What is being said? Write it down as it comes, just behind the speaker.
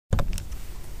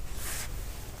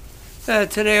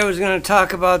Today I was going to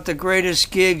talk about the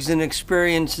greatest gigs and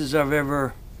experiences I've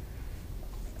ever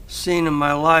seen in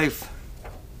my life.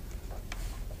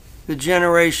 The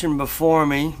generation before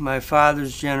me, my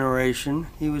father's generation,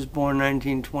 he was born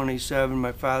 1927,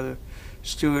 my father,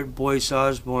 Stuart Boyce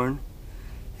Osborne.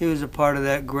 He was a part of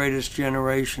that greatest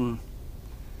generation.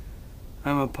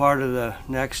 I'm a part of the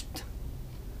next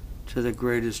to the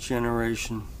greatest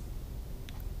generation.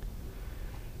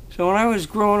 So when I was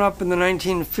growing up in the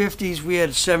 1950s, we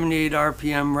had a 78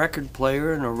 RPM record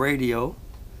player and a radio.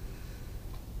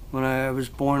 When I was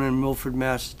born in Milford,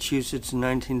 Massachusetts in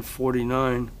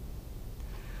 1949.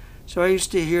 So I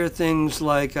used to hear things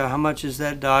like, how much is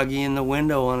that doggy in the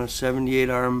window on a 78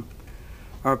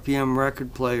 RPM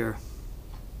record player.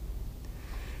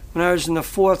 When I was in the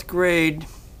 4th grade,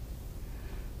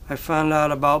 I found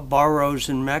out about burros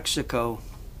in Mexico.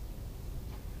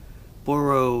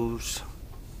 Burros.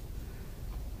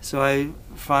 So I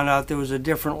found out there was a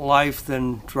different life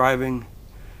than driving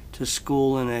to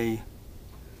school in a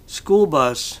school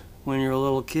bus when you're a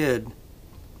little kid.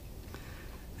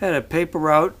 I had a paper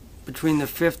route between the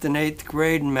 5th and 8th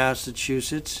grade in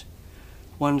Massachusetts.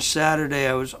 One Saturday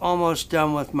I was almost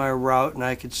done with my route and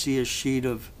I could see a sheet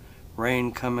of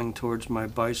rain coming towards my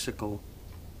bicycle.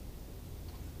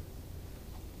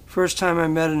 First time I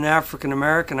met an African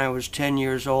American, I was 10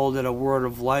 years old at a Word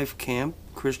of Life camp,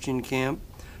 Christian camp,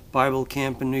 Bible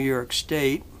camp in New York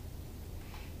State.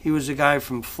 He was a guy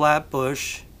from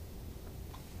Flatbush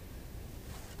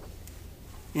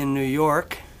in New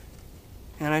York.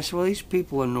 And I said, well, these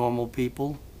people are normal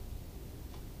people.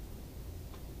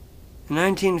 In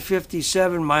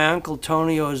 1957, my uncle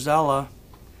Tony Ozella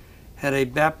had a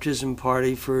baptism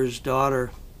party for his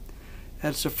daughter.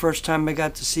 That's the first time I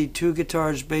got to see 2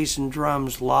 guitars, bass, and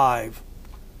drums live,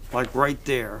 like right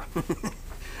there.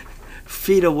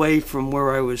 Feet away from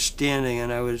where I was standing,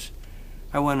 and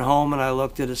I went home and I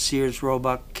looked at a Sears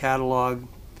Roebuck catalog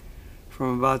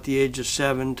from about the age of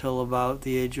 7 till about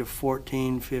the age of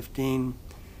 14, 15,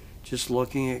 just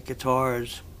looking at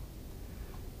guitars.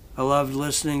 I loved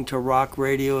listening to rock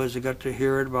radio as I got to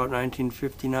hear it about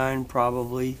 1959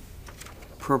 probably.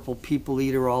 Purple People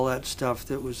Eater, all that stuff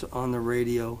that was on the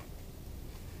radio.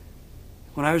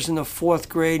 When I was in the 4th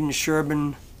grade in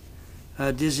Sherborn,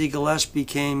 Dizzy Gillespie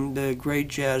came, the great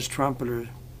jazz trumpeter.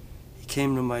 He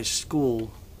came to my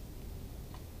school.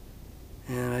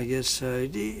 And I guess, I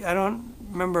don't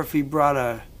remember if he brought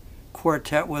a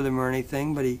quartet with him or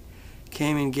anything, but he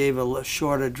came and gave a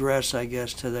short address, I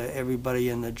guess, to everybody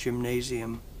in the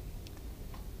gymnasium.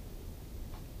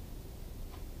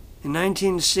 In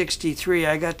 1963,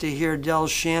 I got to hear Del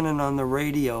Shannon on the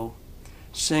radio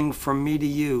sing From Me to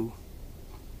You.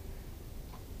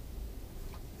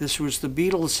 This was the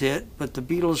Beatles hit, but the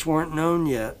Beatles weren't known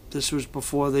yet. This was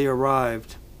before they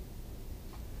arrived.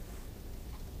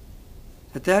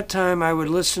 At that time, I would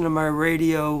listen to my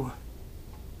radio.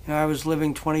 I was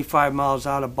living 25 miles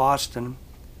out of Boston,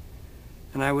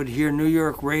 and I would hear New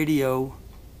York radio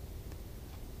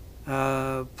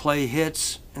play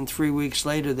hits, and 3 weeks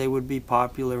later they would be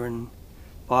popular in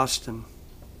Boston.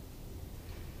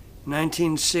 In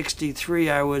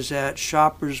 1963, I was at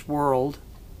Shoppers World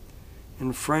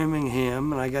in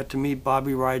Framingham, and I got to meet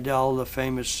Bobby Rydell, the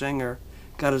famous singer,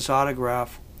 got his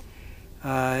autograph.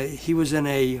 He was in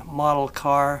a model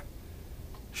car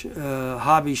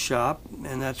hobby shop,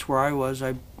 and that's where I was.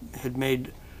 I had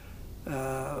made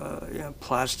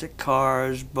plastic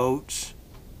cars, boats,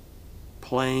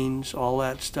 planes, all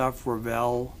that stuff,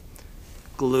 Rydell,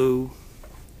 glue.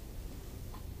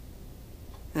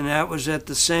 And that was at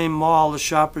the same mall. The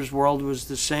Shoppers World was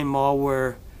the same mall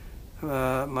where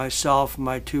myself and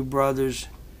my 2 brothers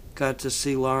got to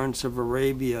see Lawrence of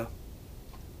Arabia.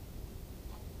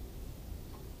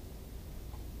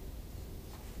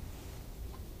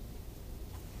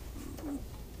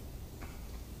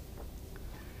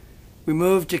 We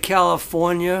moved to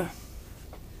California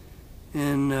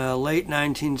in late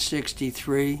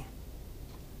 1963, a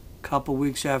couple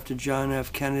weeks after John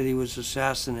F. Kennedy was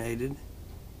assassinated.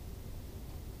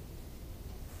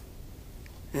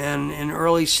 And in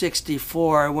early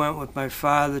 '64, I went with my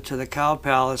father to the Cow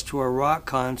Palace to a rock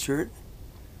concert.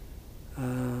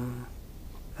 I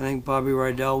think Bobby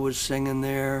Rydell was singing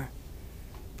there.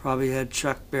 Probably had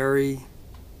Chuck Berry,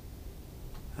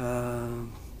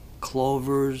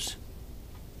 Clovers.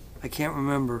 I can't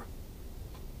remember.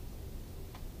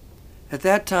 At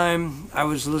that time, I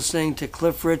was listening to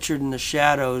Cliff Richard and the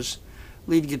Shadows.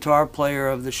 Lead guitar player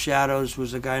of the Shadows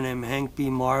was a guy named Hank B.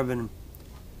 Marvin.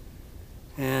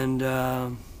 And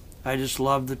I just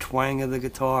loved the twang of the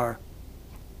guitar.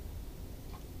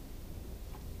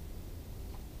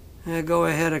 I go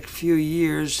ahead a few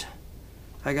years.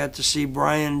 I got to see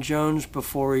Brian Jones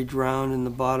before he drowned in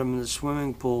the bottom of the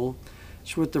swimming pool.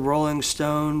 It's with the Rolling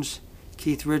Stones.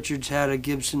 Keith Richards had a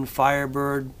Gibson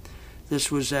Firebird.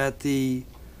 This was at the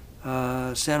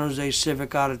San Jose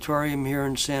Civic Auditorium here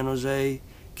in San Jose,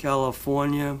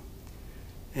 California.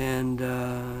 And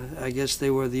I guess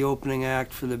they were the opening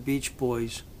act for the Beach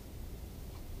Boys.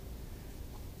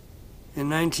 In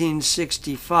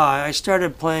 1965, I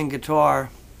started playing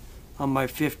guitar on my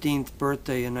 15th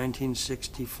birthday in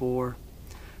 1964.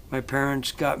 My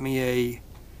parents got me a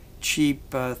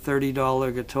cheap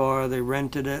 $30 guitar. They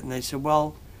rented it, and they said,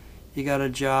 well, you got a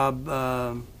job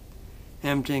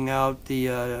emptying out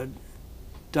the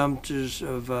dumpsters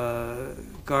of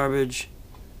garbage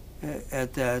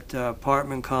at that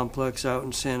apartment complex out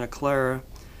in Santa Clara.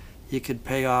 You could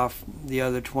pay off the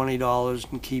other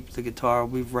 $20 and keep the guitar.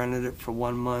 We've rented it for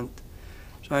 1 month.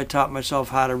 So I taught myself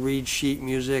how to read sheet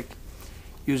music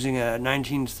using a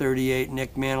 1938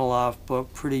 Nick Maniloff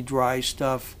book, pretty dry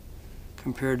stuff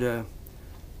compared to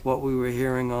what we were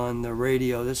hearing on the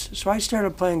radio. So I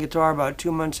started playing guitar about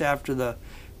 2 months after the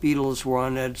Beatles were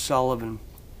on Ed Sullivan.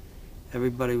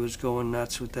 Everybody was going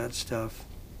nuts with that stuff.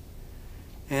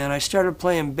 And I started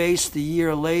playing bass the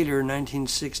year later,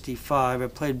 1965. I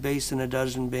played bass in a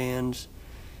dozen bands.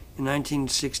 In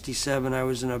 1967, I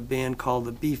was in a band called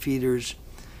the Beefeaters,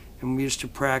 and we used to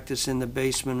practice in the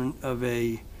basement of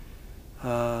a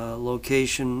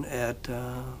location at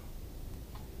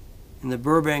in the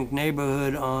Burbank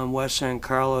neighborhood on West San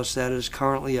Carlos. That is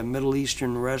currently a Middle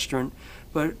Eastern restaurant.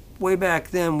 But way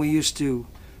back then, we used to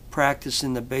practice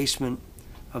in the basement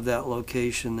of that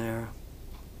location there,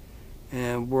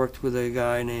 and worked with a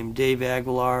guy named Dave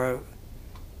Aguilar,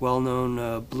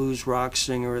 well-known blues rock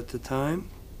singer at the time.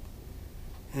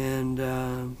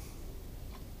 And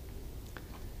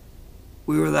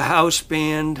we were the house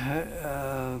band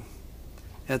at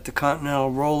the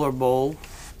Continental Roller Bowl.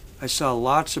 I saw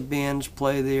lots of bands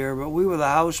play there, but we were the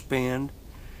house band.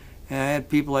 And I had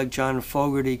people like John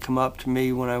Fogerty come up to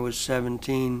me when I was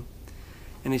 17,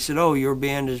 and he said, oh, your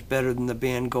band is better than the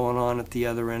band going on at the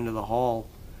other end of the hall.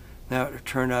 That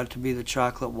turned out to be the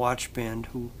Chocolate Watch Band,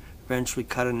 who eventually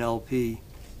cut an LP.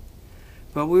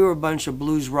 But we were a bunch of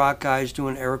blues rock guys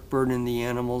doing Eric Burdon and the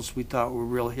Animals. We thought we were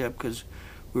real hip because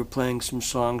we were playing some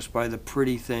songs by the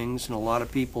Pretty Things, and a lot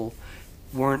of people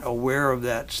weren't aware of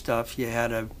that stuff. You had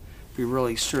to be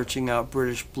really searching out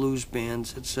British blues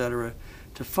bands, etc.,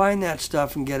 to find that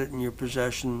stuff and get it in your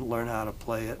possession, learn how to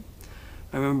play it.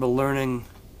 I remember learning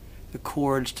the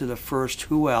chords to the first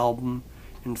Who album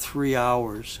in 3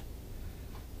 hours.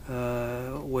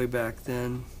 Way back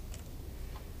then.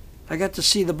 I got to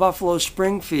see the Buffalo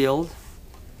Springfield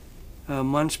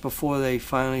months before they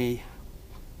finally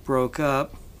broke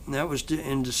up. And that was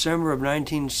in December of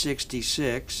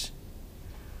 1966.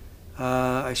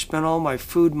 I spent all my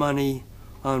food money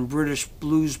on British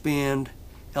blues band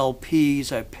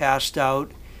LPs. I passed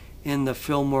out in the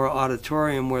Fillmore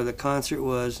Auditorium where the concert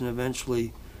was, and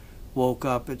eventually woke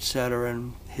up, etc.,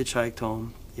 and hitchhiked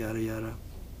home, yada yada.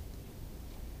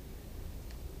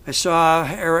 I saw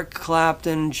Eric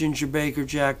Clapton, Ginger Baker,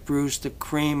 Jack Bruce, The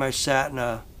Cream. I sat in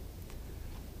a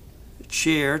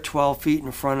chair 12 feet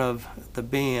in front of the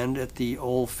band at the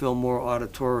old Fillmore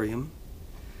Auditorium.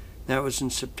 That was in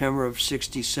September of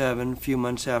 '67, a few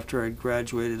months after I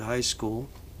graduated high school.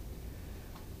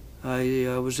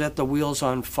 I was at the Wheels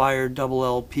on Fire double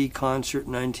LP concert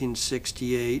in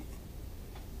 1968.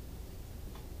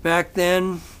 Back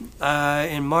then,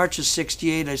 in March of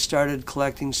 '68, I started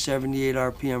collecting 78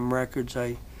 RPM records.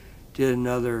 I did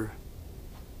another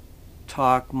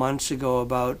talk months ago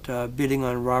about bidding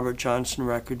on Robert Johnson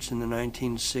records in the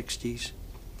 1960s.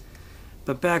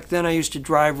 But back then, I used to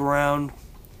drive around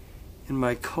in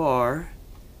my car,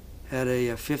 had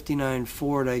a 59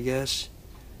 Ford, I guess,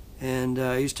 and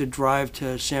I used to drive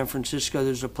to San Francisco.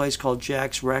 There's a place called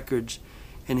Jack's Records,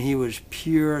 and he was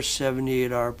pure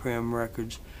 78 RPM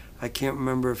records. I can't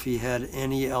remember if he had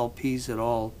any LPs at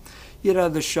all. You had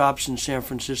other shops in San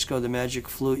Francisco, the Magic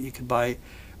Flute, you could buy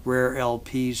rare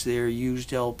LPs there, used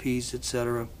LPs,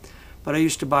 etc. But I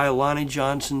used to buy Lonnie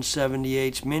Johnson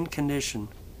 78s, mint condition,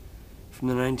 from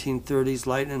the 1930s,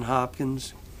 Lightnin'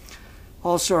 Hopkins.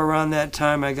 Also around that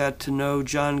time I got to know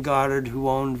John Goddard, who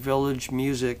owned Village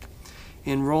Music.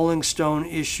 In Rolling Stone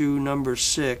issue number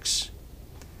 6,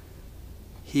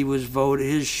 he was voted,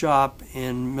 his shop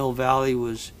in Mill Valley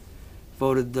was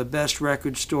voted the best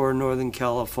record store in Northern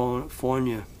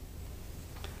California.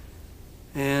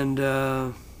 And what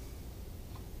was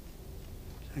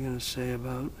I going to say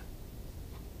about?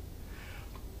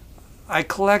 I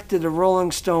collected a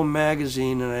Rolling Stone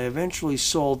magazine, and I eventually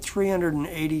sold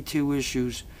 382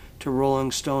 issues to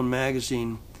Rolling Stone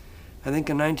magazine. I think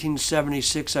in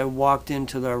 1976 I walked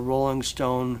into the Rolling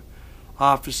Stone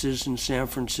offices in San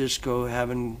Francisco,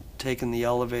 having taken the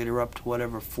elevator up to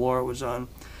whatever floor it was on.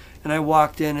 And I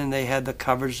walked in, and they had the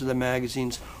covers of the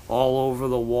magazines all over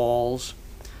the walls.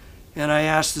 And I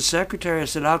asked the secretary, I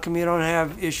said, how come you don't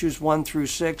have issues 1 through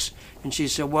 6? And she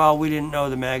said, well, we didn't know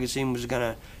the magazine was going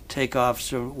to take off,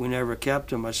 so we never kept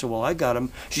them. I said, well, I got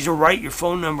them. She said, write your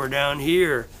phone number down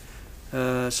here.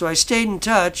 So I stayed in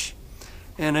touch,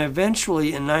 and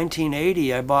eventually in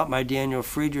 1980 I bought my Daniel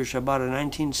Friedrich. I bought a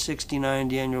 1969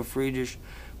 Daniel Friedrich,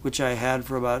 which I had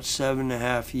for about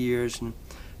 7.5 years, and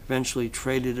eventually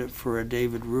traded it for a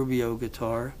David Rubio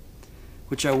guitar,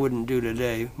 which I wouldn't do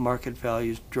today. Market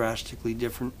value is drastically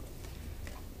different.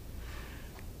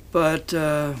 But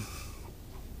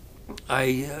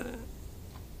I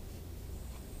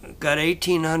got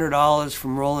 $1,800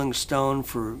 from Rolling Stone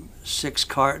for 6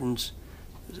 cartons,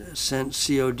 sent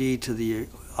COD to the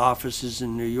offices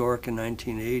in New York in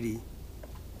 1980.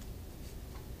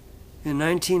 In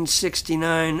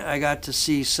 1969, I got to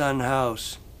see Son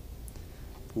House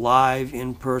live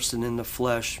in person in the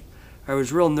flesh. I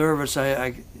was real nervous.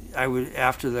 I would,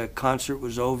 after the concert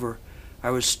was over,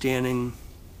 I was standing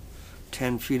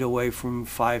 10 feet away from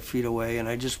 5 feet away, and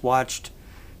I just watched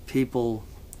people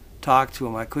talk to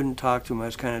him. I couldn't talk to him. I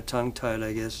was kind of tongue-tied,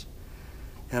 I guess.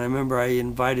 And I remember I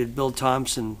invited Bill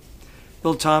Thompson.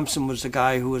 Bill Thompson was the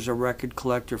guy who was a record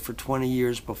collector for 20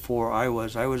 years before I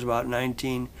was. I was about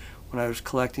 19 when I was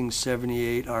collecting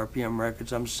 78 RPM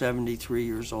records. I'm 73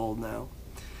 years old now.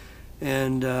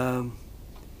 And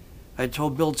I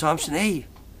told Bill Thompson, hey,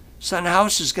 Son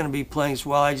House is going to be playing. He said,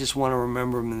 well, I just want to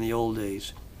remember him in the old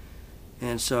days.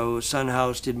 And so Son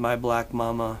House did My Black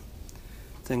Mama,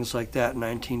 things like that in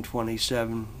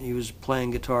 1927. He was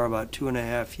playing guitar about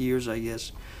 2.5 years, I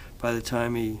guess, by the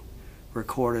time he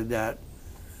recorded that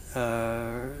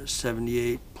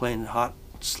 78, playing hot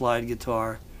slide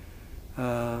guitar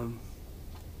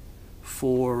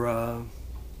for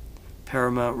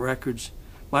Paramount Records.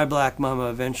 My Black Mama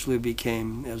eventually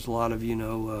became, as a lot of you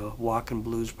know, Walkin'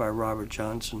 Blues by Robert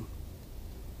Johnson.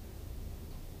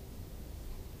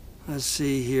 Let's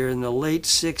see here. In the late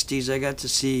 60s, I got to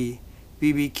see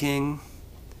B.B. King,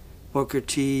 Booker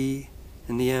T,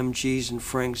 and the MGs and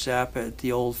Frank Zappa at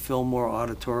the old Fillmore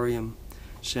Auditorium,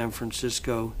 San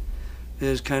Francisco. It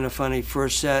was kind of funny.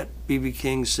 First set, B.B.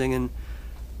 King singing.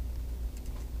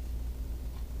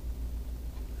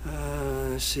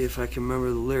 Let's see if I can remember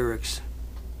the lyrics.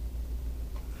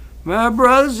 My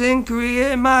brother's in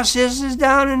Korea and my sister's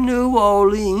down in New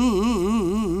Orleans.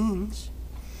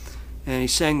 And he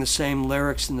sang the same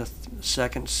lyrics in the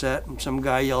second set, and some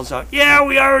guy yells out, yeah,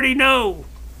 we already know.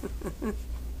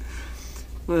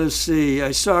 Let's see,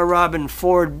 I saw Robin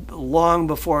Ford long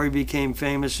before he became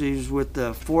famous. He was with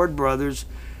the Ford brothers.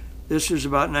 This was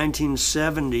about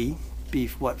 1970,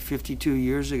 52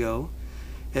 years ago,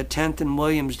 at 10th and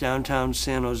Williams, downtown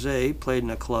San Jose, played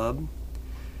in a club.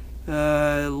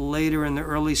 Later in the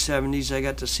early 70s, I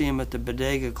got to see him at the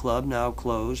Bodega Club, now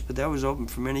closed, but that was open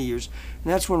for many years.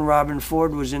 And that's when Robin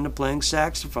Ford was into playing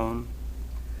saxophone.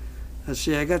 Let's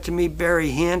see, I got to meet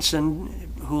Barry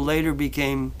Hansen, who later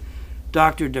became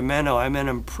Dr. Demento.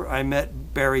 I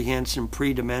met Barry Hansen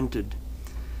pre-demented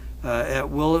at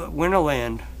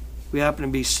Winterland. We happened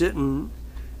to be sitting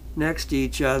next to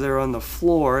each other on the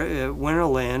floor at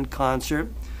Winterland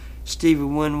concert. Stevie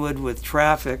Winwood with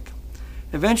Traffic.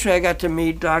 Eventually I got to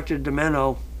meet Dr.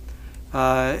 Demento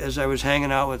as I was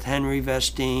hanging out with Henry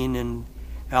Vestine and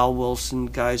Al Wilson,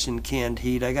 guys in Canned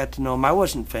Heat. I got to know him. I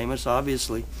wasn't famous,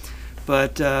 obviously,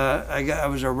 but I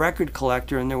was a record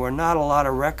collector, and there were not a lot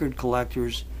of record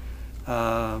collectors.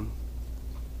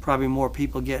 Probably more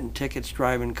people getting tickets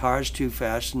driving cars too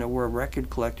fast than there were record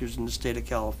collectors in the state of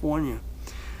California.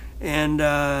 And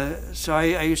so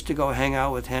I used to go hang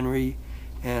out with Henry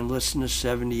and listen to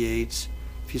 78s.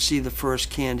 If you see the first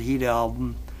Canned Heat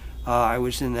album, I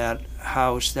was in that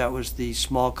house. That was the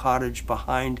small cottage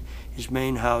behind his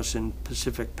main house in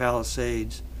Pacific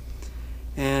Palisades.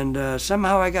 And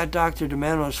somehow I got Dr.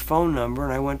 Demento's phone number,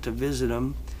 and I went to visit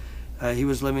him. He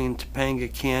was living in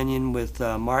Topanga Canyon with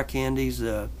Mark Andes,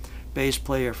 the bass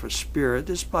player for Spirit.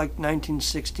 This was like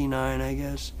 1969, I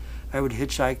guess. I would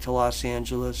hitchhike to Los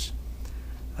Angeles.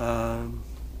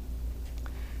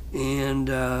 And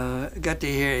got to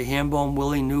hear Hambone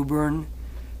Willie Newburn.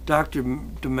 Dr.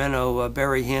 Demento,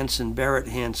 Barry Hansen, Barrett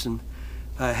Hansen,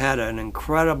 had an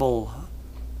incredible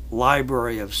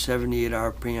library of 78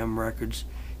 RPM records.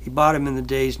 He bought them in the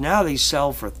days. Now they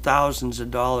sell for thousands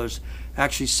of dollars.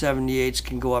 Actually, 78s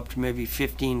can go up to maybe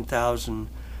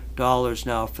 $15,000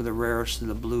 now for the rarest of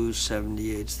the blues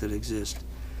 78s that exist.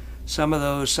 Some of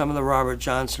the Robert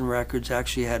Johnson records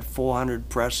actually had 400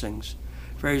 pressings,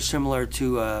 very similar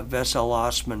to Wessel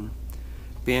Osman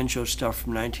banjo stuff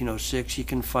from 1906. You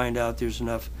can find out there's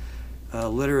enough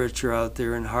literature out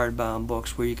there in hardbound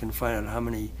books where you can find out how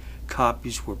many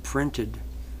copies were printed.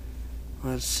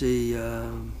 Let's see.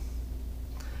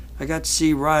 I got to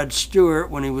see Rod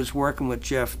Stewart when he was working with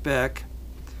Jeff Beck,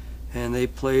 and they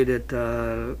played at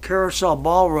Carousel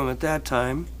Ballroom at that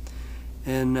time,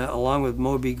 and along with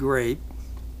Moby Grape.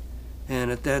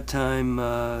 And at that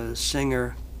time,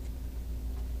 singer,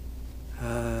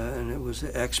 and it was an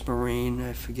ex-Marine,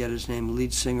 I forget his name,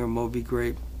 lead singer Moby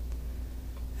Grape.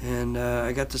 And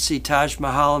I got to see Taj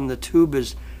Mahal and the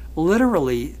Tubas.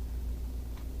 Literally,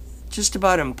 just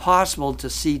about impossible to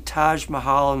see Taj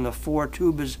Mahal and the Four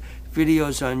Tubas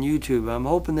videos on YouTube. I'm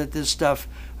hoping that this stuff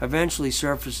eventually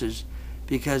surfaces,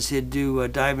 because he'd do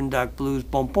Diving Duck Blues,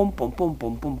 boom, boom, boom, boom,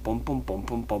 boom, boom, boom, boom, boom,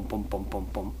 boom, boom, boom, boom, boom,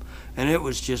 boom, and it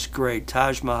was just great.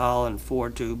 Taj Mahal and Four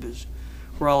Tubas.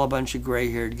 We're all a bunch of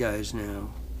gray-haired guys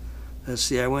now. Let's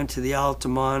see. I went to the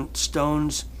Altamont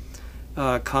Stones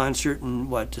concert in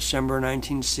December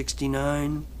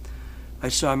 1969. I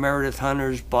saw Meredith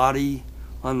Hunter's body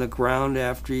on the ground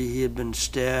after he had been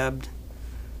stabbed.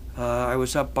 I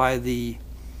was up by the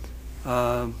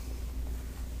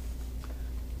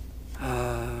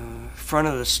front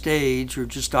of the stage, or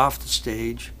just off the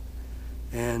stage,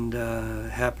 and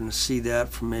happened to see that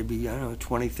from maybe,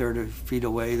 20, 30 feet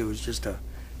away. There was just a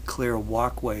clear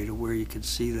walkway to where you could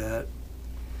see that.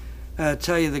 I'll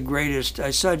tell you the greatest.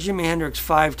 I saw Jimi Hendrix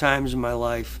 5 times in my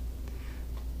life.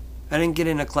 I didn't get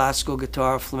into classical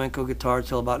guitar, flamenco guitar,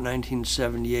 till about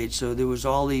 1978. So there was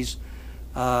all these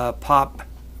pop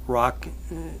rock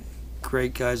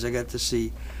great guys I got to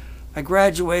see. I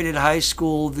graduated high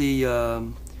school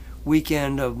the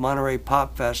weekend of Monterey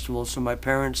Pop Festival, so my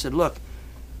parents said, look,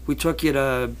 we took you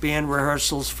to band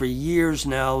rehearsals for years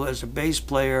now as a bass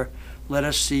player. Let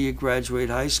us see you graduate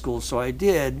high school. So I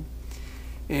did,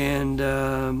 and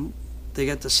they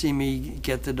got to see me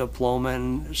get the diploma.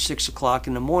 And 6 o'clock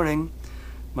in the morning,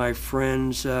 my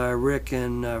friends Rick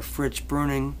and Fritz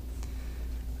Bruning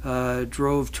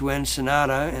drove to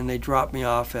Ensenada, and they dropped me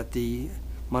off at the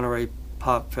Monterey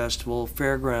Pop Festival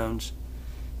Fairgrounds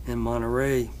in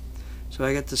Monterey. So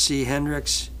I got to see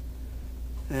Hendrix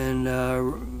and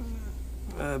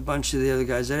a bunch of the other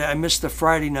guys. I missed the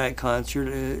Friday night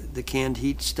concert, the Canned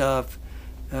Heat stuff,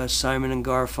 Simon and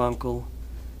Garfunkel,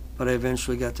 but I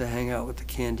eventually got to hang out with the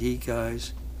Canned Heat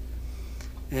guys.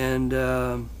 And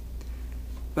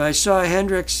but I saw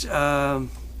Hendrix at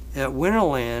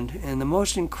Winterland, and the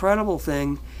most incredible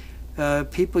thing,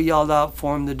 people yelled out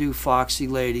for him to do Foxy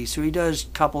Lady. So he does a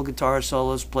couple guitar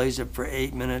solos, plays it for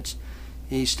 8 minutes.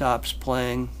 He stops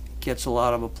playing, gets a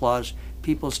lot of applause.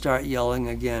 People start yelling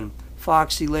again,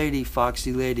 Foxy Lady,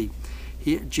 Foxy Lady.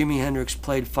 Jimi Hendrix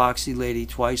played Foxy Lady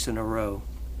twice in a row.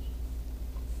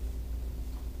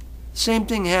 Same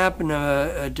thing happened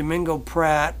to Domingo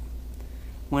Prat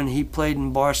when he played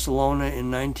in Barcelona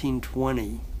in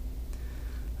 1920.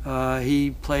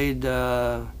 He played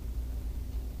La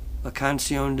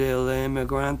Canción del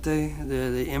Inmigrante,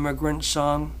 the immigrant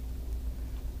song,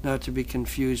 not to be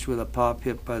confused with a pop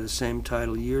hit by the same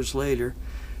title years later.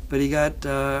 But he got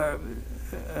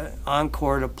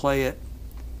encore to play it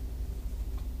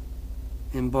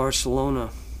in Barcelona.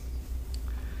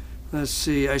 Let's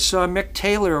see. I saw Mick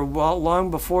Taylor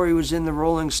long before he was in the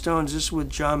Rolling Stones. This was with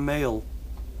John Mayall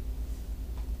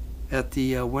at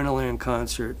the Winterland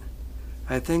concert.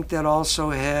 I think that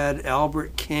also had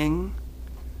Albert King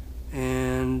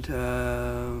and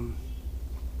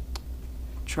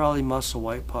Charlie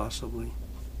Musselwhite, possibly.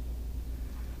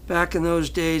 Back in those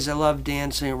days, I loved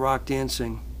dancing, rock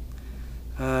dancing.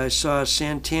 I saw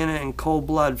Santana and Cold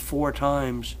Blood 4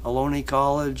 times, Ohlone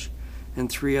College, and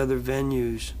 3 other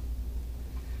venues.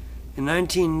 In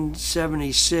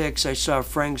 1976, I saw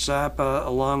Frank Zappa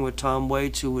along with Tom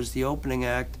Waits, who was the opening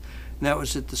act, and that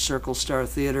was at the Circle Star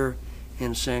Theater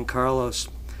in San Carlos.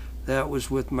 That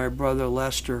was with my brother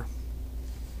Lester.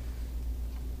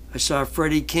 I saw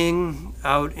Freddie King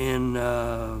out in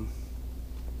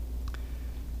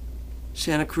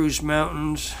Santa Cruz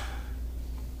Mountains.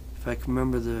 If I can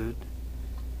remember the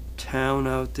town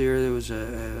out there, there was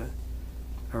a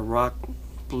rock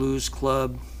blues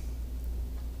club.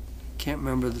 Can't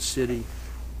remember the city.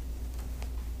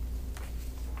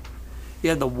 He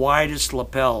had the widest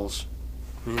lapels.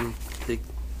 I mean, the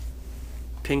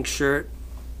pink shirt,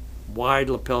 wide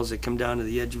lapels that come down to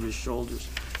the edge of his shoulders.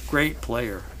 Great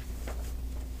player.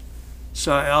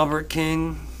 Saw Albert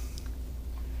King.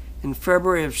 In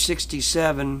February of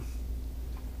 '67,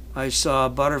 I saw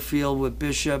Butterfield with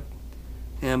Bishop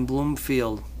and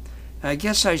Bloomfield. I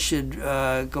guess I should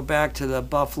go back to the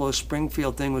Buffalo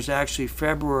Springfield thing. It was actually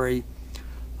February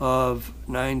of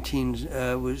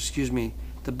the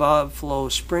Buffalo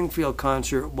Springfield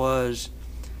concert was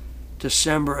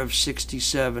December of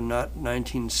 '67, not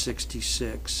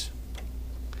 1966.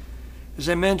 As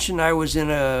I mentioned, I was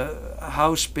in a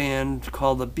house band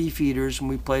called the Beefeaters, and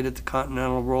we played at the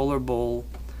Continental Roller Bowl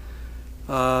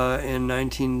in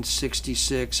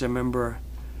 1966. I remember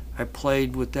I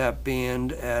played with that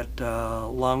band at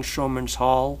Longshoremen's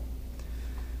Hall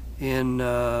in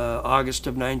August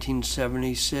of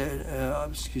 1976.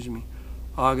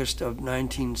 August of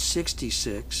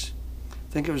 1966.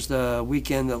 I think it was the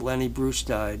weekend that Lenny Bruce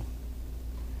died.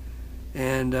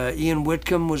 And Ian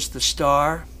Whitcomb was the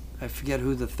star. I forget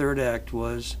who the third act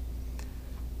was.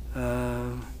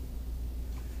 But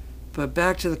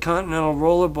back to the Continental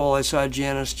Roller Bowl, I saw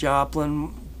Janis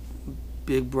Joplin,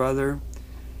 Big Brother,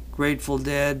 Grateful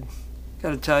Dead.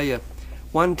 Got to tell you,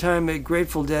 one time at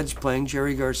Grateful Dead's playing,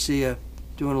 Jerry Garcia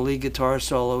doing a lead guitar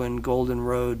solo in Golden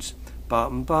Roads.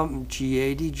 Bum bum,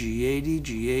 G80, G80,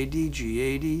 G80,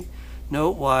 G80,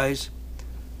 note-wise,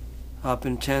 up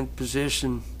in 10th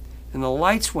position. And the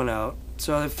lights went out.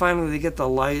 So finally they get the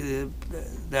light,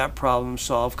 that problem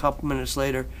solved. A couple minutes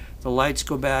later, the lights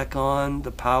go back on,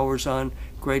 the power's on.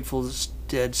 Grateful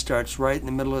Dead starts right in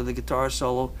the middle of the guitar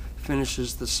solo,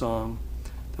 finishes the song.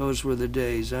 Those were the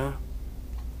days, huh?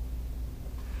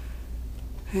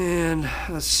 And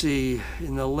let's see,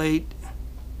 in the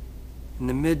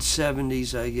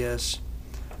mid-'70s, I guess,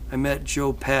 I met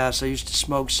Joe Pass. I used to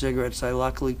smoke cigarettes. I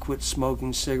luckily quit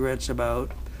smoking cigarettes about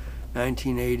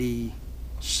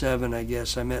 1987, I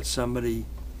guess. I met somebody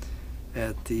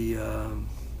at the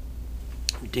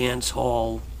dance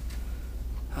hall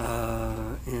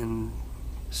in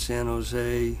San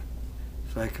Jose,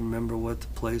 if I can remember what the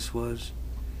place was.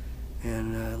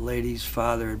 And a lady's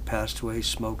father had passed away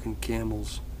smoking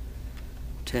Campbell's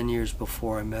 10 years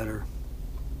before I met her.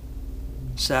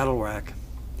 Saddle rack.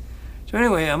 So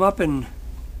anyway, I'm up in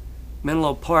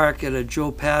Menlo Park at a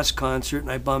Joe Pass concert,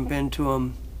 and I bump into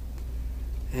him.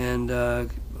 And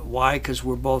why? Because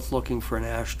we're both looking for an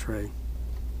ashtray.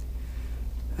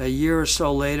 A year or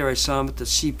so later, I saw him at the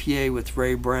CPA with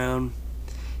Ray Brown.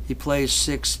 He plays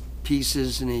 6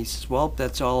 pieces, and he says, well,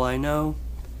 that's all I know.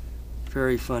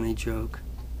 Very funny joke.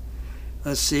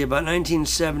 Let's see, about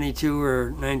 1972 or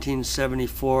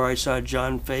 1974, I saw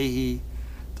John Fahey,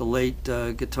 the late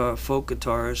folk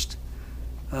guitarist.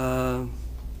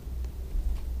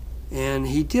 And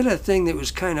he did a thing that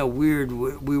was kind of weird.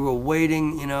 We were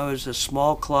waiting, it was a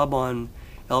small club on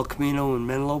El Camino in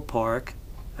Menlo Park.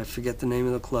 I forget the name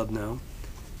of the club now,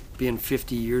 being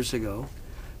 50 years ago.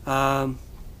 And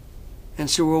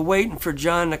so we're waiting for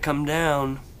John to come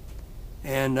down,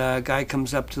 and a guy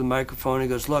comes up to the microphone. He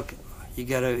goes, look,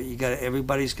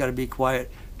 everybody's got to be quiet.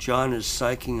 John is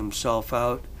psyching himself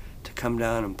out to come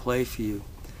down and play for you.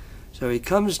 So he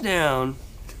comes down,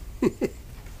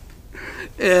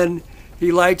 and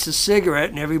he lights a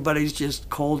cigarette, and everybody's just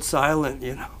cold silent,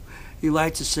 He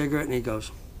lights a cigarette, and he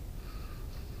goes,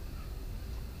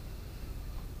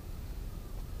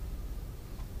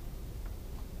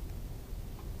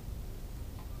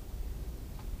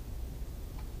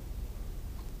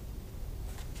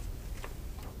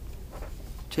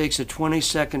 takes a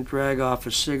 20-second drag off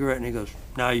a cigarette, and he goes,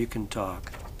 now you can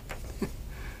talk.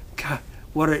 God,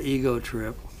 what an ego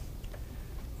trip.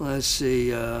 Let's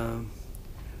see. I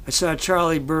saw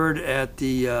Charlie Bird at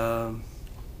the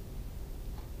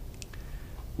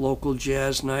local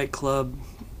jazz nightclub,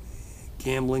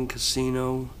 gambling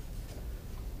casino,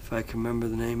 if I can remember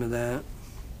the name of that.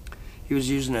 He was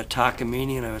using a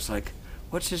Takamine, and I was like,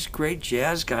 what's this great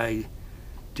jazz guy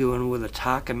doing with a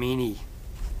Takamine,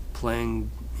 playing,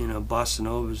 bossa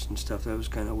novas and stuff? That was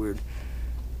kind of weird.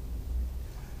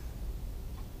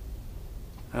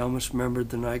 I almost remembered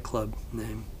the nightclub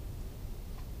name.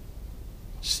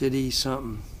 City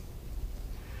something.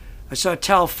 I saw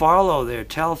Tal Farlow there.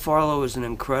 Tal Farlow is an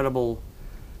incredible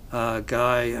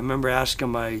guy. I remember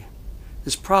asking this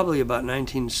is probably about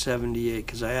 1978,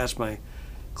 because I asked my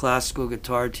classical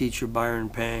guitar teacher, Byron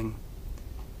Pang.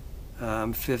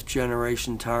 I'm 5th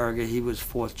generation Taraga. He was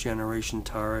 4th generation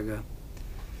Taraga.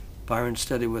 Byron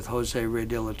studied with Jose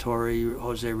Rydell.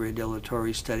 Jose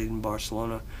Rydell studied in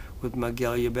Barcelona with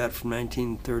Miguel Yabet from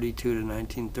 1932 to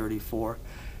 1934.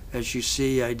 As you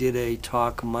see, I did a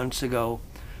talk months ago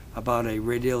about a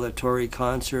Rydell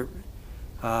concert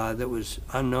that was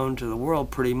unknown to the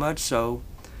world, pretty much so,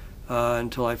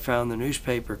 until I found the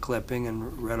newspaper clipping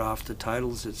and read off the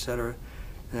titles, etc.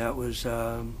 That was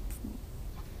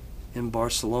in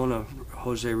Barcelona,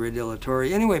 Jose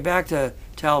Rydell. Anyway, back to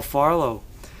Tal Farlow.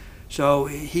 So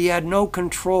he had no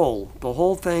control. The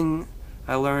whole thing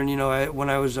I learned, when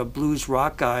I was a blues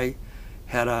rock guy,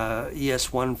 had a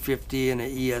ES 150 and an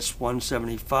ES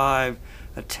 175,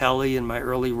 a Telly in my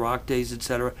early rock days,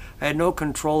 etc. I had no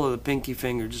control of the pinky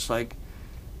finger, just like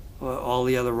all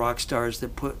the other rock stars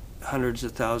that put hundreds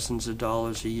of thousands of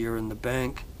dollars a year in the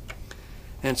bank.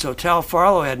 And so Tal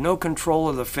Farlow had no control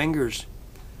of the fingers.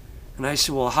 And I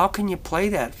said, well, how can you play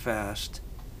that fast?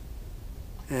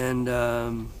 And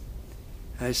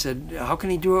I said, how can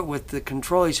he do it with the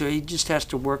control? He said, he just has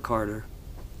to work harder.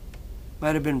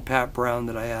 Might have been Pat Brown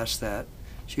that I asked that.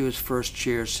 She was first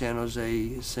chair San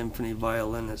Jose Symphony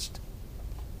violinist.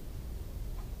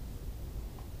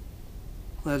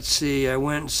 Let's see, I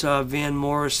went and saw Van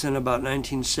Morrison about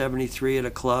 1973 at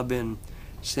a club in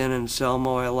San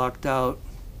Anselmo. I lucked out.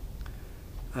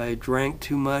 I drank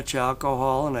too much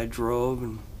alcohol and I drove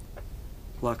and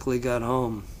luckily got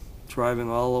home,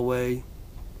 driving all the way.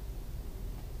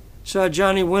 Saw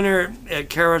Johnny Winter at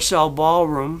Carousel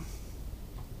Ballroom.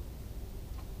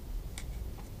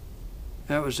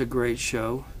 That was a great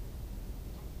show.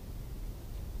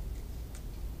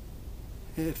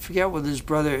 I forget whether his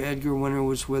brother Edgar Winter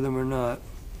was with him or not.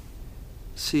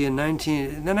 See,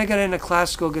 then I got into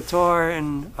classical guitar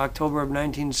in October of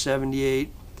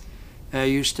 1978. I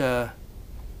used to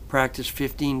practice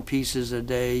 15 pieces a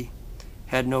day.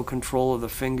 Had no control of the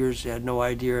fingers. Had no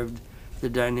idea of the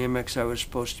dynamics I was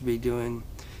supposed to be doing.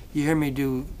 You hear me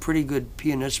do pretty good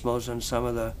pianismos on some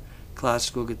of the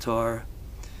classical guitar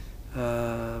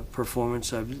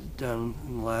performance I've done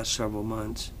in the last several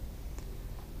months.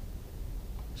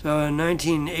 So in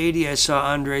 1980, I saw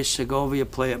Andres Segovia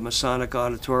play at Masonic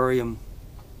Auditorium.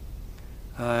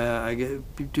 Due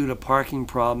to parking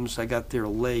problems, I got there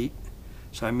late,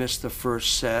 so I missed the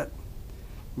first set.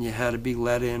 And you had to be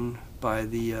let in by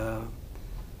the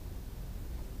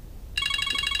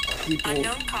people.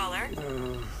 Unknown caller.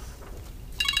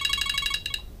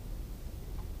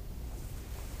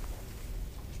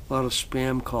 A lot of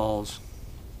spam calls.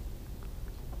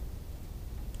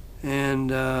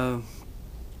 And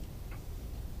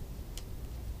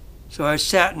so I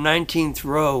sat 19th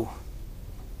row,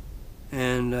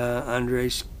 and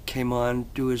Andres came on to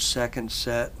do his second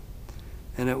set,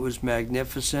 and it was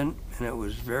magnificent, and it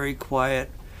was very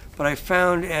quiet. But I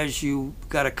found as you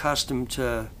got accustomed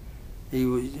to, he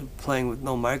was playing with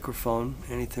no microphone,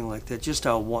 anything like that, just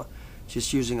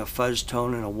using a fuzz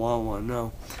tone and a wah-wah,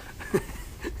 no.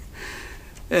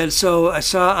 And so I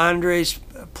saw Andres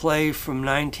play from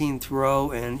 19th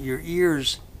row, and your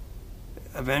ears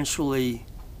eventually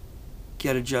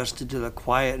get adjusted to the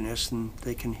quietness, and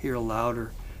they can hear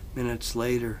louder minutes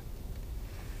later.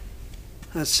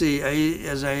 Let's see,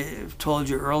 as I told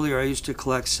you earlier, I used to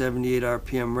collect 78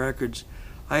 RPM records.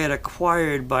 I had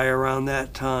acquired by around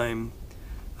that time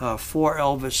 4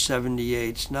 Elvis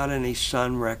 78s, not any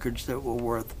Sun records that were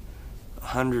worth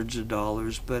hundreds of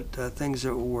dollars, but things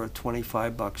that were worth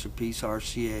 $25 a piece,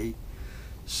 RCA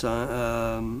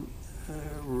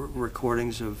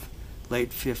recordings of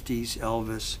late 50s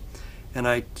Elvis. And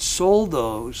I sold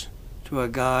those to a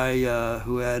guy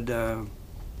who had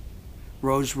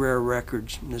Rose Rare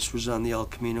Records, and this was on the El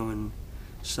Camino in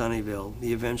Sunnyvale.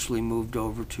 He eventually moved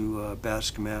over to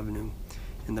Bascom Avenue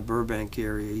in the Burbank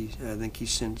area. I think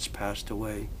he's since passed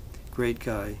away. Great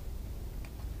guy.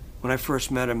 When I first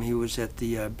met him, he was at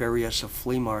the Berryessa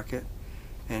Flea Market,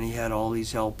 and he had all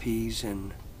these LPs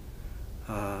and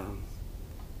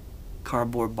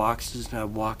cardboard boxes, and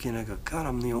I'd walk in and go, God,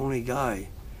 I'm the only guy.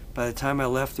 By the time I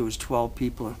left, there was 12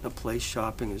 people in the place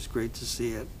shopping. It was great to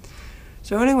see it.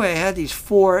 So anyway, I had these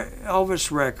 4 Elvis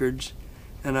records,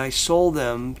 and I sold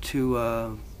them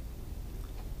to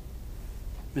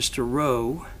Mr.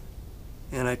 Rowe,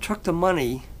 and I took the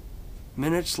money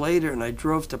minutes later, and I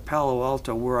drove to Palo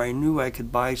Alto, where I knew I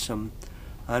could buy some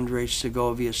Andres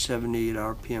Segovia 78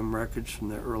 RPM records from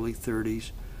the early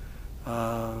 30s.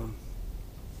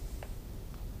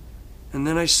 And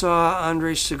then I saw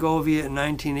Andres Segovia in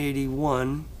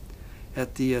 1981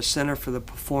 at the Center for the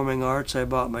Performing Arts. I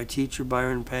bought my teacher,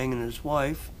 Byron Pang, and his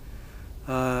wife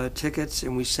tickets,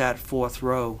 and we sat 4th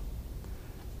row.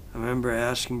 I remember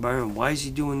asking Byron, why is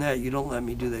he doing that? You don't let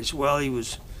me do that. He said, well, he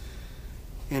was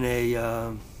in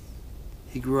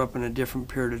he grew up in a different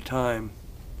period of time.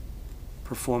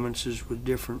 Performances were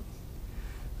different.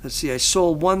 Let's see, I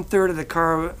sold 1/3 of the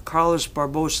Carlos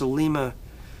Barbosa Lima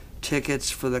tickets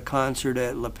for the concert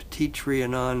at La Petite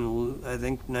Trianon, I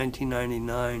think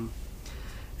 1999.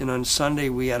 And on Sunday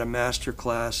we had a master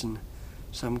class, and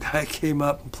some guy came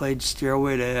up and played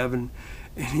Stairway to Heaven,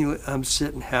 and I'm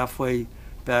sitting halfway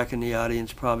back in the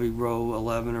audience, probably row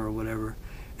 11 or whatever,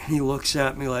 and he looks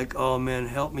at me like, oh man,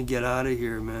 help me get out of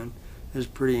here, man. It was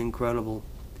pretty incredible.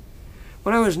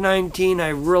 When I was 19, I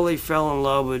really fell in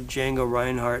love with Django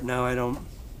Reinhardt. Now I don't,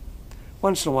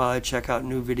 once in a while I check out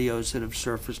new videos that have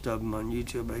surfaced of him on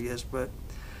YouTube, I guess, but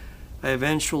I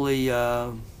eventually,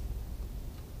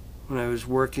 when I was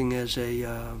working as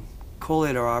a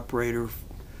collator operator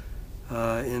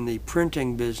in the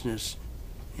printing business,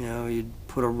 you know, you'd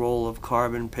put a roll of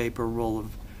carbon paper, a roll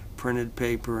of printed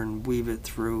paper, and weave it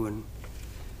through, and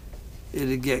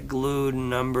it'd get glued and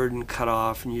numbered and cut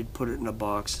off, and you'd put it in a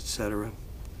box, etc.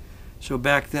 So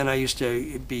back then I used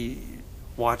to be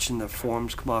watching the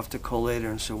forms come off the collator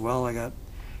and say, well, I got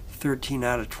 13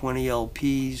 out of 20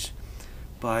 LPs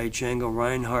by Django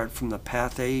Reinhardt from the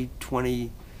Path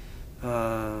A20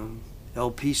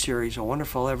 LP series. I wonder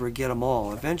if I'll ever get them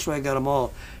all. Eventually I got them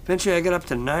all. Eventually I got up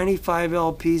to 95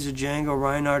 LPs of Django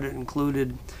Reinhardt. It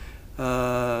included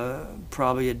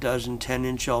probably a dozen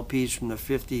 10-inch LPs from the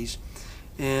 50s.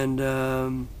 And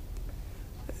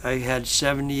I had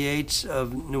 78s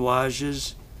of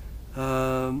Nuages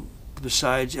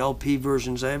besides LP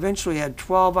versions. I eventually had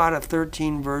 12 out of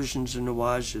 13 versions of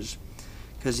Nuages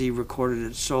because he recorded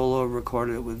it solo,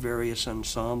 recorded it with various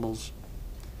ensembles.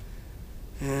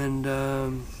 And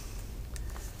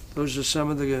those are some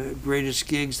of the greatest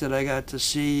gigs that I got to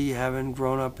see, having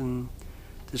grown up in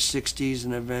the 60s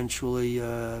and eventually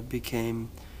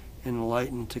became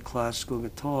enlightened to classical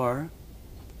guitar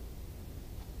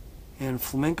and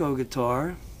flamenco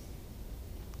guitar.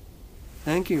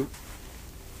 Thank you.